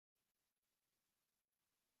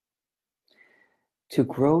To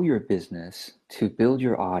grow your business, to build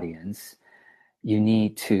your audience, you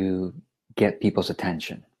need to get people's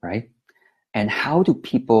attention, right? And how do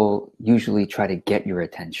people usually try to get your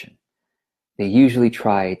attention? They usually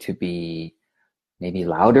try to be maybe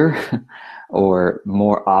louder or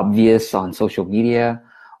more obvious on social media,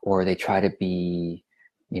 or they try to be,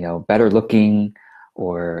 better looking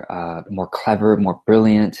or more clever, more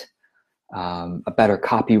brilliant, a better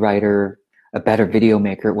copywriter, a better video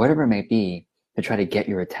maker, whatever it may be, to try to get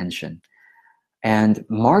your attention. And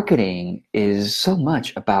marketing is so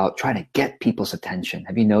much about trying to get people's attention.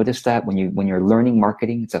 Have you noticed that when you're learning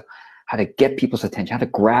marketing, it's how to get people's attention, how to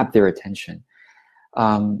grab their attention?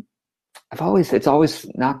 It's always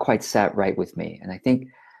not quite sat right with me, and I think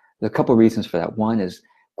there are a couple of reasons for that. One is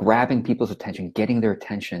grabbing people's attention, getting their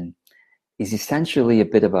attention, is essentially a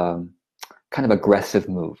bit of a kind of aggressive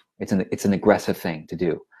move. It's an aggressive thing to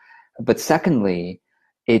do. But secondly,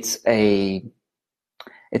 it's a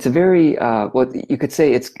very well, you could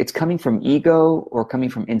say it's coming from ego or coming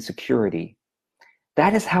from insecurity.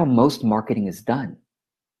 That is how most marketing is done,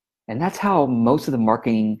 and that's how most of the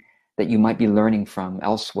marketing that you might be learning from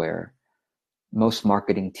elsewhere. Most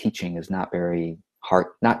marketing teaching is not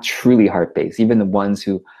truly heart-based. Even the ones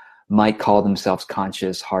who might call themselves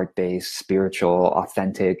conscious, heart-based, spiritual,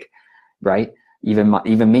 authentic, right?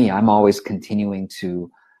 Even me, I'm always continuing to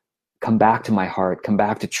come back to my heart, come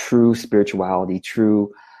back to true spirituality,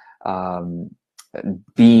 true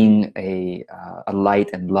being a light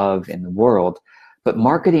and love in the world. But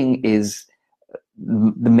marketing is,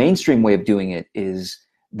 the mainstream way of doing it is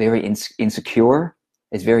very insecure.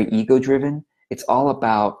 It's very ego-driven. It's all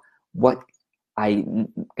about what I'm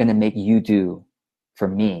going to make you do for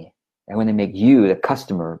me. I'm going to make you, the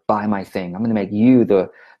customer, buy my thing. I'm going to make you, the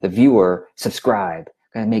viewer, subscribe.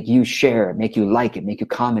 I'm going to make you share it, make you like it, make you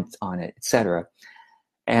comment on it, etc.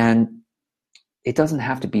 And it doesn't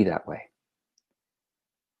have to be that way.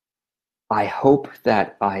 I hope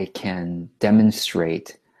that I can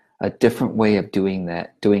demonstrate a different way of doing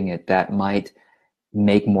it that might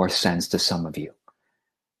make more sense to some of you.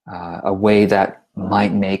 A way that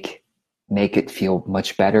might make it feel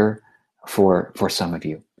much better for some of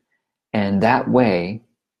you. And that way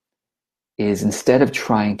is, instead of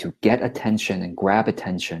trying to get attention and grab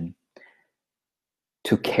attention,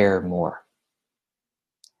 to care more.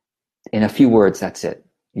 In a few words, that's it.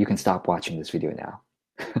 You can stop watching this video now.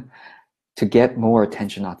 To get more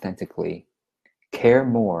attention authentically, care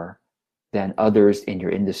more than others in your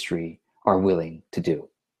industry are willing to do.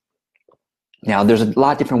 Now, there's a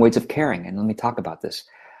lot of different ways of caring, and let me talk about this.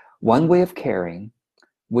 One way of caring,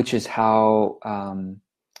 which is how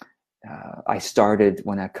I started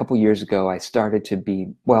a couple years ago, I started to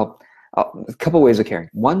be, a couple ways of caring.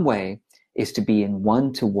 One way is to be in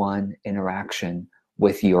one-to-one interaction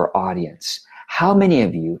with your audience. How many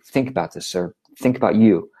of you, think about this, sir, think about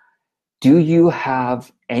you. Do you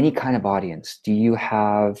have any kind of audience? Do you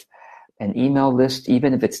have an email list,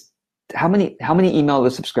 even if it's, how many email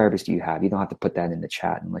list subscribers do you have? You don't have to put that in the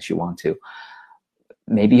chat unless you want to.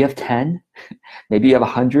 Maybe you have 10, maybe you have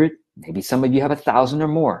 100, maybe some of you have 1,000 or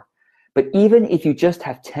more. But even if you just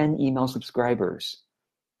have 10 email subscribers,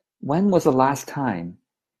 when was the last time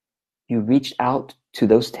you reached out to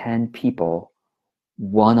those 10 people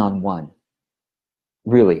one-on-one?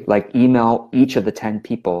 Really, like email each of the 10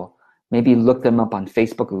 people, maybe look them up on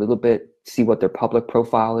Facebook a little bit, see what their public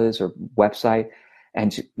profile is or website,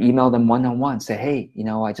 and email them one-on-one. Say, hey,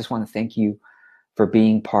 I just want to thank you for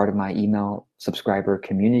being part of my email subscriber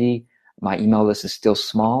community. My email list is still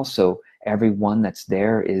small, so everyone that's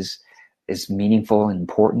there is meaningful and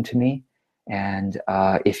important to me. And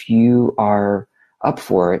if you are up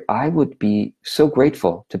for it, I would be so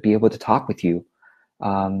grateful to be able to talk with you,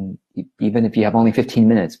 even if you have only 15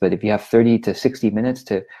 minutes. But if you have 30 to 60 minutes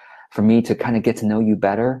for me to kind of get to know you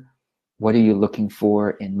better, what are you looking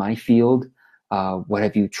for in my field? What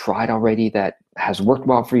have you tried already that has worked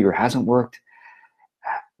well for you or hasn't worked?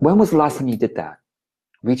 When was the last time you did that?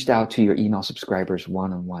 Reached out to your email subscribers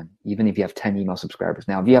one-on-one, even if you have 10 email subscribers.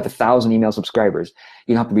 Now, if you have 1,000 email subscribers,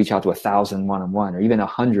 you don't have to reach out to 1,000 one-on-one, or even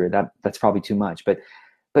 100. That's probably too much. But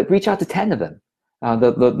reach out to 10 of them.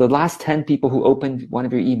 The last 10 people who opened one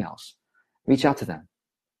of your emails, reach out to them.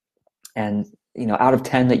 And out of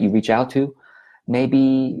 10 that you reach out to,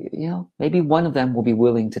 maybe one of them will be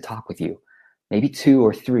willing to talk with you. Maybe 2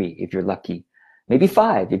 or 3 if you're lucky. Maybe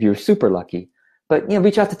 5 if you're super lucky. But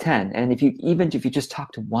reach out to 10, and if you just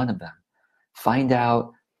talk to one of them, find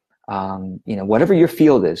out whatever your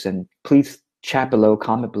field is, and please chat below,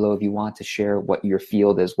 comment below if you want to share what your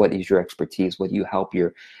field is, what is your expertise, what you help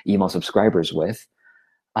your email subscribers with.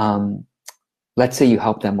 Let's say you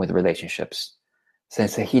help them with relationships.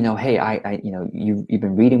 say, hey, you've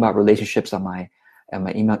been reading about relationships on my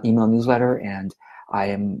email newsletter, and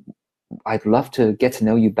I'd love to get to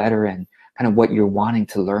know you better and kind of what you're wanting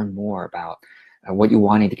to learn more about, what you're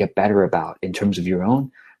wanting to get better about in terms of your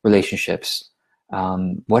own relationships.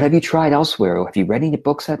 What have you tried elsewhere? Or have you read any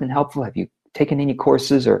books that have been helpful? Have you taken any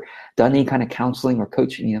courses or done any kind of counseling or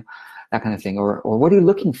coaching, that kind of thing? Or what are you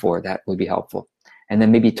looking for that would be helpful? And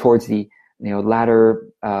then maybe towards the latter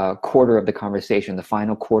quarter of the conversation, the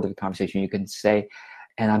final quarter of the conversation, you can say,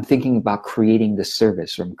 and I'm thinking about creating this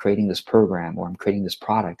service, or I'm creating this program, or I'm creating this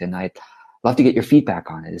product, and I'd love to get your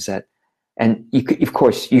feedback on it. And you could, of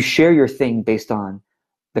course, you share your thing based on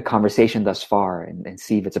the conversation thus far and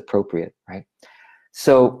see if it's appropriate, right?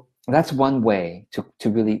 So that's one way to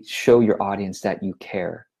really show your audience that you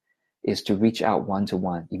care, is to reach out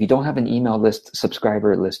one-to-one. If you don't have an email list,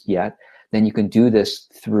 subscriber list yet, then you can do this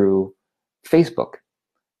through Facebook.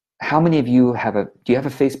 How many of you do you have a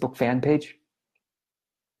Facebook fan page?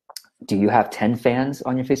 Do you have 10 fans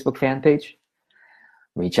on your Facebook fan page?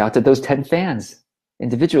 Reach out to those 10 fans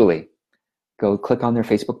individually. Go click on their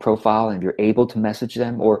Facebook profile, and if you're able to message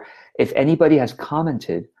them, or if anybody has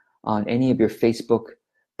commented on any of your Facebook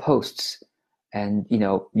posts, and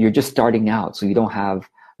you're just starting out, so you don't have,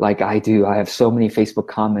 like I do, I have so many Facebook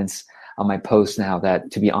comments on my posts now that,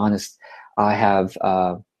 to be honest, I have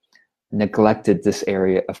neglected this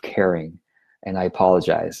area of caring, and I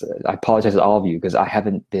apologize. I apologize to all of you, because I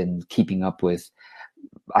haven't been keeping up with,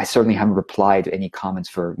 I certainly haven't replied to any comments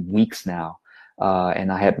for weeks now,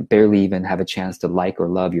 and I have barely even have a chance to like or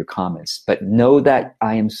love your comments. But know that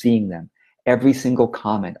I am seeing them. Every single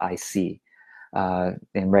comment I see. And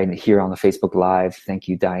right here on the Facebook Live, thank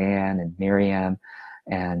you, Diane and Miriam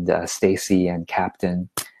and Stacy and Captain,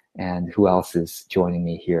 and who else is joining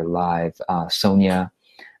me here live? Sonia,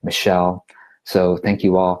 Michelle. So thank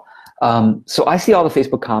you all. So I see all the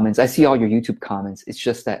Facebook comments. I see all your YouTube comments. It's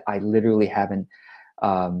just that I literally haven't,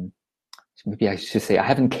 maybe I should say I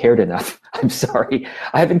haven't cared enough. I'm sorry.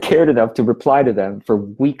 I haven't cared enough to reply to them for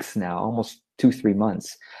weeks now, almost 2-3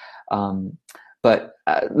 months. But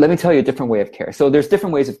let me tell you a different way of care. So there's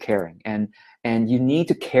different ways of caring, and you need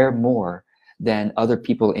to care more than other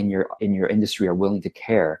people in your industry are willing to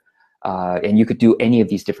care. And you could do any of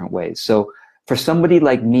these different ways. So for somebody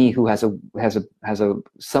like me who has a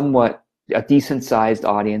somewhat a decent sized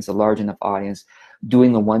audience, a large enough audience,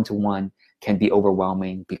 doing the one-to-one can be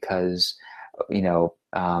overwhelming, because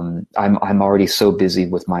I'm already so busy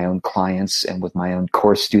with my own clients and with my own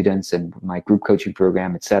course students and my group coaching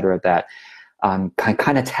program, et cetera, that I'm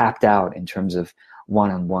kind of tapped out in terms of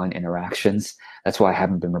one-on-one interactions. That's why I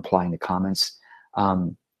haven't been replying to comments.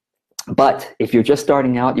 But if you're just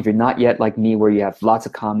starting out, if you're not yet like me, where you have lots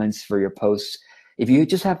of comments for your posts, if you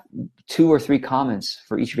just have 2 or 3 comments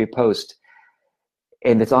for each of your posts,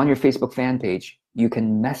 and it's on your Facebook fan page, you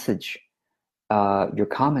can message your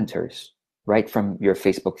commenters right from your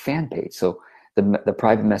Facebook fan page. So the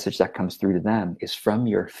private message that comes through to them is from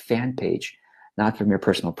your fan page, not from your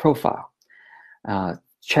personal profile.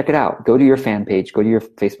 Check it out. Go to your fan page, go to your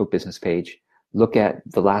Facebook business page, look at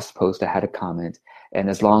the last post that had a comment, and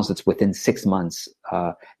as long as it's within 6 months,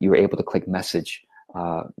 you were able to click message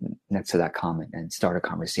next to that comment and start a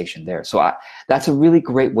conversation there. So that's a really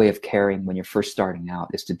great way of caring when you're first starting out,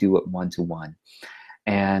 is to do it one-to-one.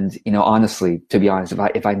 And honestly, to be honest,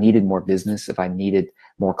 if I needed more business, if I needed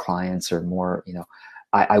more clients or more,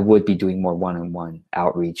 I would be doing more one-on-one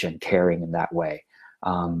outreach and caring in that way.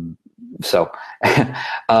 So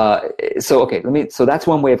that's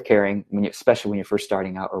one way of caring, especially when you're first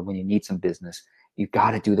starting out or when you need some business. You've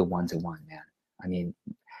got to do the one-to-one, man. I mean,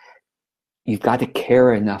 you've got to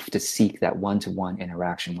care enough to seek that one-to-one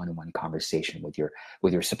interaction, one-to-one conversation with your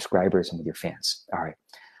subscribers and with your fans. All right.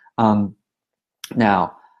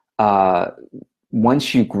 Now,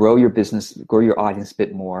 once you grow your business, grow your audience a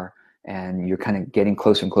bit more, and you're kind of getting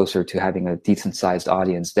closer and closer to having a decent sized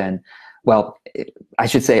audience, then, well, I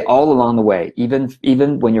should say all along the way,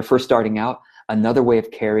 even when you're first starting out, another way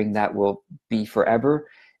of caring that will be forever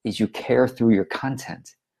is you care through your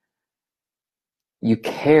content. You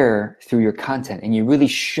care through your content, and you really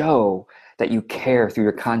show that you care through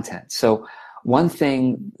your content. So one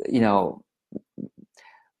thing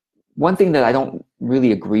that I don't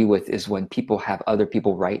really agree with is when people have other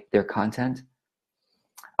people write their content.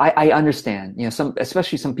 I understand,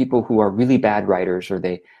 especially some people who are really bad writers, or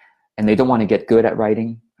they don't want to get good at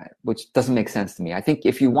writing, which doesn't make sense to me. I think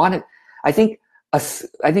if you want it, I think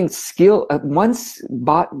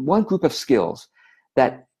one group of skills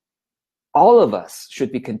that all of us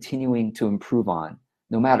should be continuing to improve on,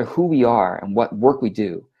 no matter who we are and what work we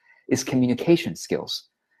do, is communication skills.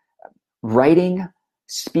 Writing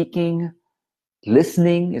speaking,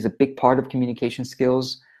 listening is a big part of communication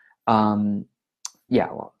skills. Yeah,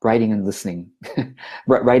 well, writing and listening.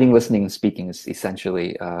 Writing, listening, and speaking is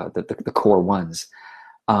essentially the core ones.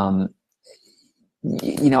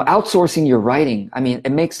 Outsourcing your writing, I mean,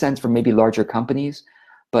 it makes sense for maybe larger companies,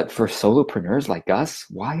 but for solopreneurs like us,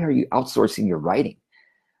 why are you outsourcing your writing?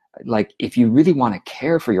 Like, if you really want to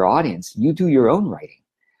care for your audience, you do your own writing,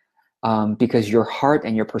 because your heart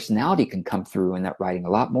and your personality can come through in that writing a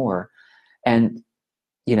lot more. And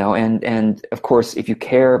and of course, if you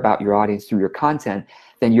care about your audience through your content,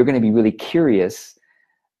 then you're going to be really curious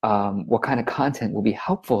what kind of content will be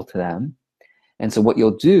helpful to them. And so what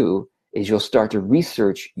you'll do is you'll start to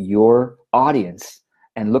research your audience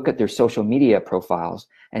and look at their social media profiles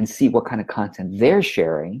and see what kind of content they're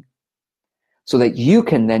sharing, so that you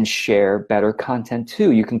can then share better content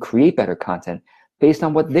too. You can create better content based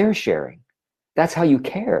on what they're sharing. That's how you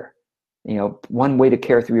care. One way to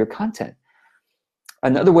care through your content.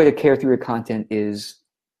 Another way to care through your content is,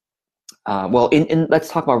 let's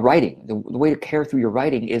talk about writing. The way to care through your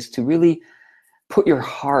writing is to really put your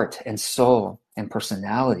heart and soul and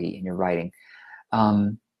personality in your writing.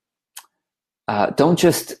 Don't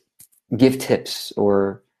just give tips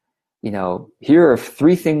or, here are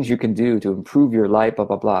 3 things you can do to improve your life, blah,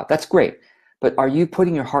 blah, blah. That's great. But are you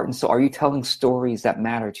putting your heart and soul? Are you telling stories that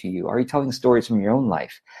matter to you? Are you telling stories from your own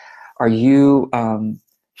life? Are you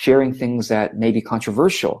sharing things that may be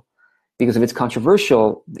controversial? Because if it's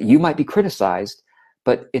controversial, you might be criticized.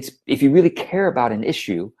 But if you really care about an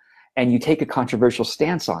issue and you take a controversial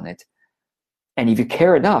stance on it, and if you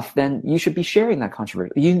care enough, then you should be sharing that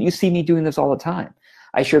controversy. You see me doing this all the time.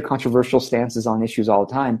 I share controversial stances on issues all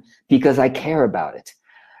the time because I care about it,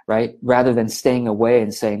 right? Rather than staying away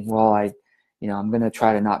and saying, well, I'm going to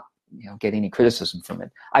try to not, get any criticism from it.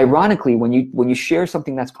 Ironically, when you share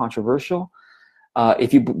something that's controversial,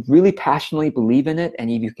 if you really passionately believe in it, and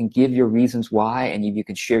if you can give your reasons why, and if you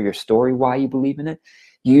can share your story why you believe in it,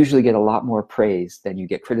 you usually get a lot more praise than you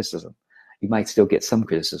get criticism. You might still get some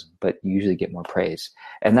criticism, but you usually get more praise.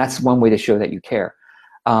 And that's one way to show that you care.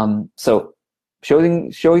 So showing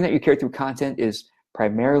that you care through content is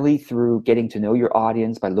primarily through getting to know your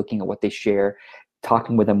audience by looking at what they share,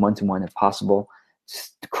 talking with them one-to-one if possible,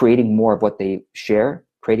 creating more of what they share,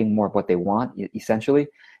 creating more of what they want, essentially,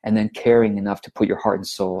 and then caring enough to put your heart and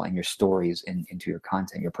soul and your stories into your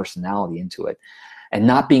content, your personality into it, and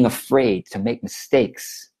not being afraid to make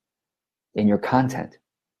mistakes in your content.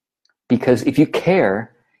 Because if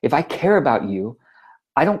I care about you,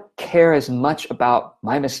 I don't care as much about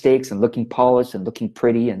my mistakes and looking polished and looking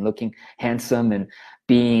pretty and looking handsome and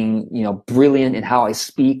being, brilliant in how I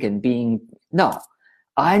speak and no,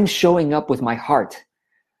 I'm showing up with my heart.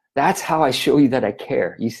 That's how I show you that I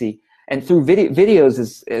care, you see. And through videos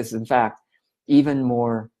is in fact even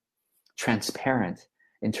more transparent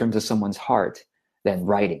in terms of someone's heart than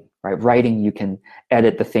writing, right? Writing, you can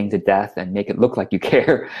edit the thing to death and make it look like you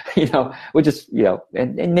care, which is,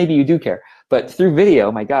 and maybe you do care. But through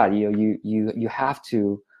video, my God, you have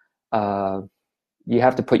to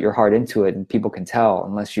put your heart into it, and people can tell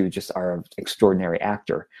unless you just are an extraordinary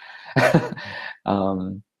actor.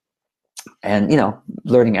 And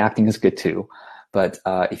learning acting is good too. But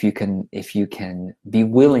if you can be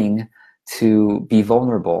willing to be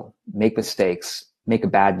vulnerable, make mistakes, make a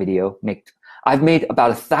bad video, I've made about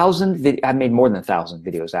 1,000 I've made more than 1,000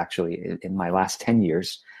 videos actually in my last 10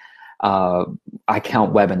 years. I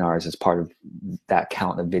count webinars as part of that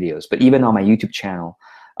count of videos. But even on my YouTube channel,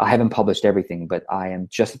 I haven't published everything, but I am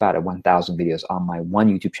just about at 1,000 videos on my one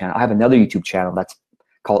YouTube channel. I have another YouTube channel that's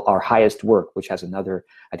called Our Highest Work, which has another,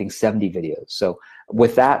 I think, 70 videos. So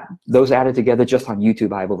with those added together, just on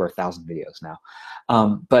YouTube, I have over 1,000 videos now.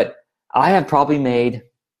 But I have probably made,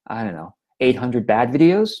 800 bad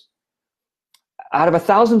videos. Out of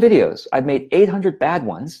 1,000 videos, I've made 800 bad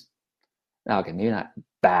ones. Okay, maybe not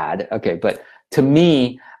bad. Okay, but to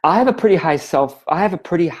me, I have a pretty high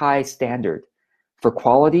standard for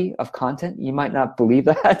quality of content. You might not believe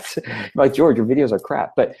that. Like, George, your videos are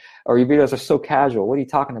crap, or your videos are so casual. What are you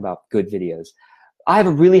talking about? Good videos. I have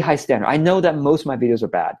a really high standard. I know that most of my videos are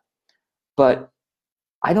bad, but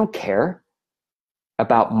I don't care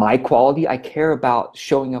about my quality. I care about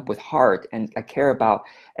showing up with heart, and I care about,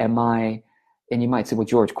 and you might say, well,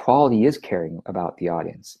 George, quality is caring about the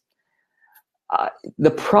audience.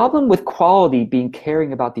 The problem with quality being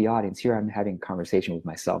caring about the audience, here I'm having a conversation with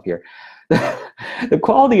myself here. The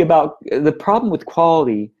problem with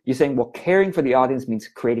quality, you're saying, well, caring for the audience means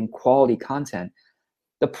creating quality content.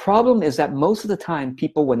 The problem is that most of the time,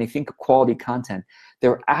 people, when they think of quality content,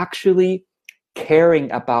 they're actually caring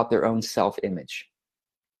about their own self-image.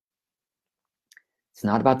 It's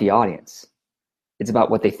not about the audience. It's about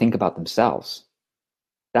what they think about themselves.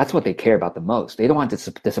 That's what they care about the most. They don't want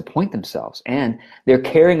to disappoint themselves. And they're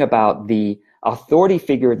caring about the authority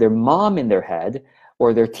figure, their mom in their head,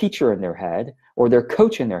 or their teacher in their head, or their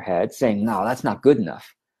coach in their head saying, no, that's not good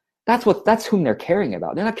enough. That's whom they're caring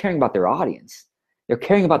about. They're not caring about their audience. They're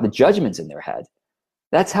caring about the judgments in their head.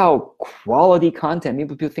 That's how quality content,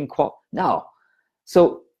 maybe people think, no.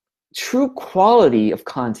 So true quality of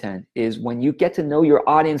content is when you get to know your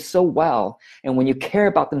audience so well and when you care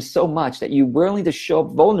about them so much that you're willing to show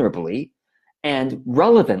up vulnerably and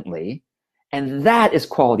relevantly, and that is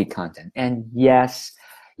quality content. And yes,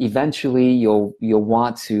 eventually you'll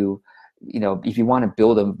want to, if you want to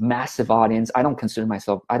build a massive audience, I don't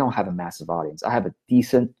have a massive audience. I have a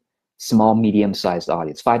decent, small, medium-sized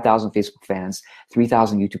audience, 5,000 Facebook fans,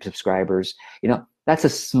 3,000 YouTube subscribers. That's a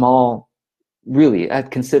small, really,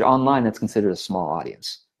 online, that's considered a small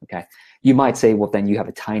audience, okay? You might say, well, then you have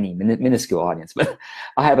a tiny, minuscule audience, but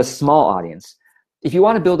I have a small audience. If you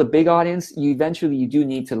want to build a big audience, you do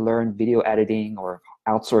need to learn video editing or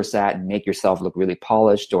outsource that and make yourself look really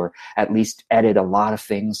polished, or at least edit a lot of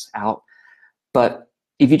things out. But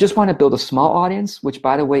if you just want to build a small audience, which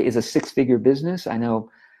by the way is a 6-figure business, I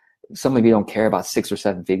know some of you don't care about 6 or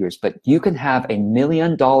 7 figures, but you can have $1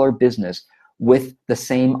 million business with the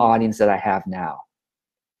same audience that I have now.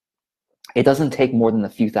 It doesn't take more than a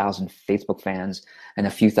few thousand Facebook fans and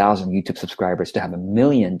a few thousand YouTube subscribers to have $1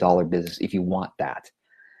 million business if you want that.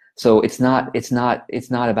 So it's not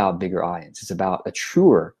about bigger audience. It's about a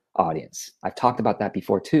truer audience. I've talked about that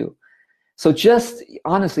before too. So just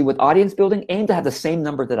honestly, with audience building, aim to have the same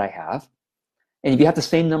number that I have. And if you have the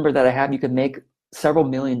same number that I have, you can make several $1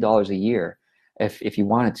 million a year if you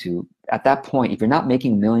wanted to. At that point, if you're not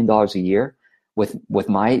making $1 million a year with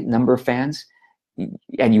my number of fans,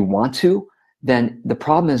 and you want to, then the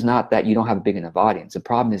problem is not that you don't have a big enough audience. The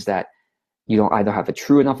problem is that you don't either have a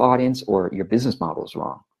true enough audience or your business model is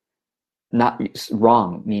wrong. Not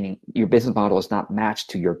wrong, meaning your business model is not matched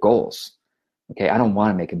to your goals. Okay, I don't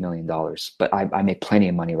want to make $1 million, but I make plenty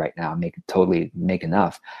of money right now. I totally make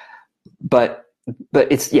enough. But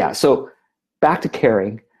it's, yeah, so back to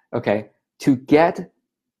caring, okay, to get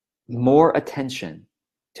more attention,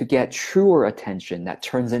 to get truer attention that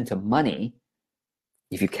turns into money,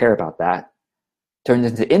 if you care about that, turns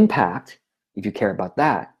into impact, if you care about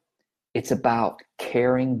that, it's about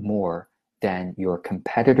caring more than your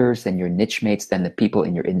competitors, than your niche mates, than the people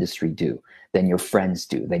in your industry do, than your friends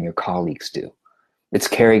do, than your colleagues do. It's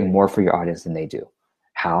caring more for your audience than they do.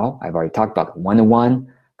 How? I've already talked about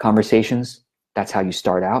one-to-one conversations. That's how you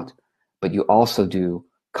start out. But you also do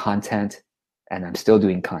content, and I'm still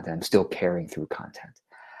doing content. I'm still caring through content.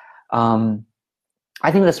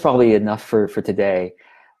 I think that's probably enough for today.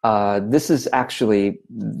 This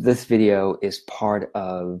video is part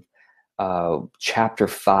of chapter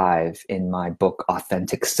 5 in my book,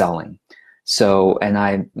 Authentic Selling. So, and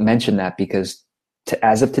I mentioned that because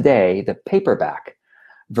as of today, the paperback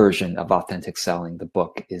version of Authentic Selling, the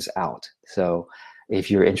book, is out. So if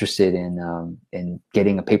you're interested in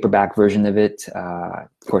getting a paperback version of it, of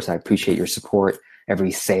course, I appreciate your support.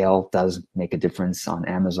 Every sale does make a difference on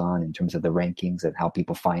Amazon in terms of the rankings and how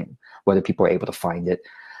people whether people are able to find it.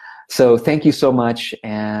 So thank you so much.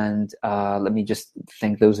 And let me just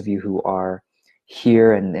thank those of you who are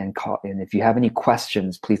here, and if you have any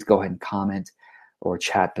questions, please go ahead and comment or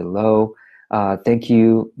chat below. Thank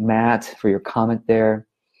you, Matt, for your comment there.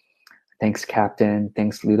 Thanks, Captain.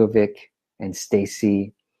 Thanks, Ludovic and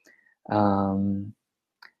Stacy. And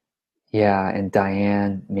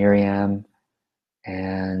Diane, Miriam,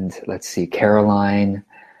 and let's see, Caroline,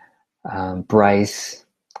 Bryce,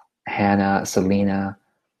 Hannah, Selena,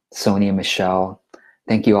 Sonia, Michelle.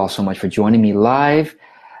 Thank you all so much for joining me live.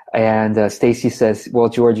 And Stacy says, well,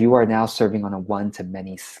 George, you are now serving on a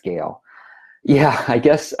one-to-many scale. Yeah, I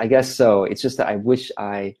guess so. It's just that I wish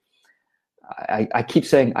I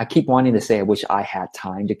keep wanting to say I wish I had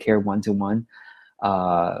time to care one-to-one.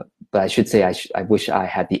 But I should say I wish I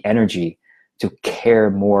had the energy to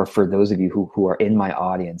care more for those of you who are in my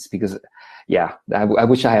audience, because yeah, I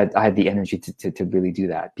wish I had the energy to really do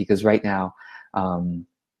that, because right now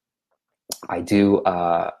I do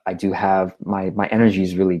have my energy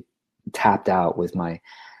is really tapped out with my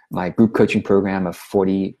group coaching program of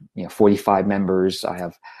 45 members. I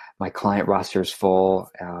have my client roster is full.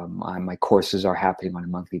 My courses are happening on a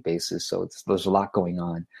monthly basis, so there's a lot going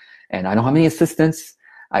on, and I don't have any assistants.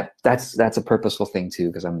 That's a purposeful thing too,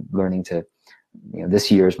 because I'm learning to, this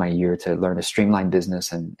year is my year to learn to streamline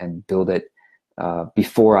business and build it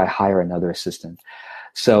before I hire another assistant.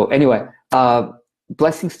 So anyway,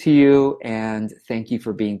 blessings to you, and thank you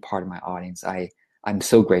for being part of my audience. I I'm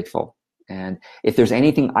so grateful. And if there's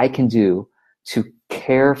anything I can do to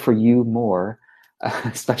care for you more,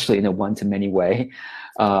 especially in a one-to-many way,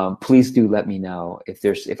 please do let me know.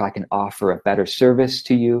 If I can offer a better service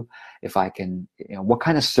to you, if I can, what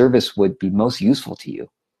kind of service would be most useful to you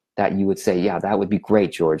that you would say, yeah, that would be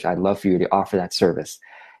great, George. I'd love for you to offer that service.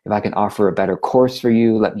 If I can offer a better course for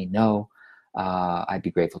you, let me know. I'd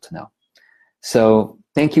be grateful to know. So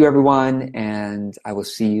thank you, everyone, and I will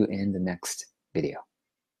see you in the next video.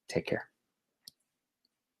 Take care.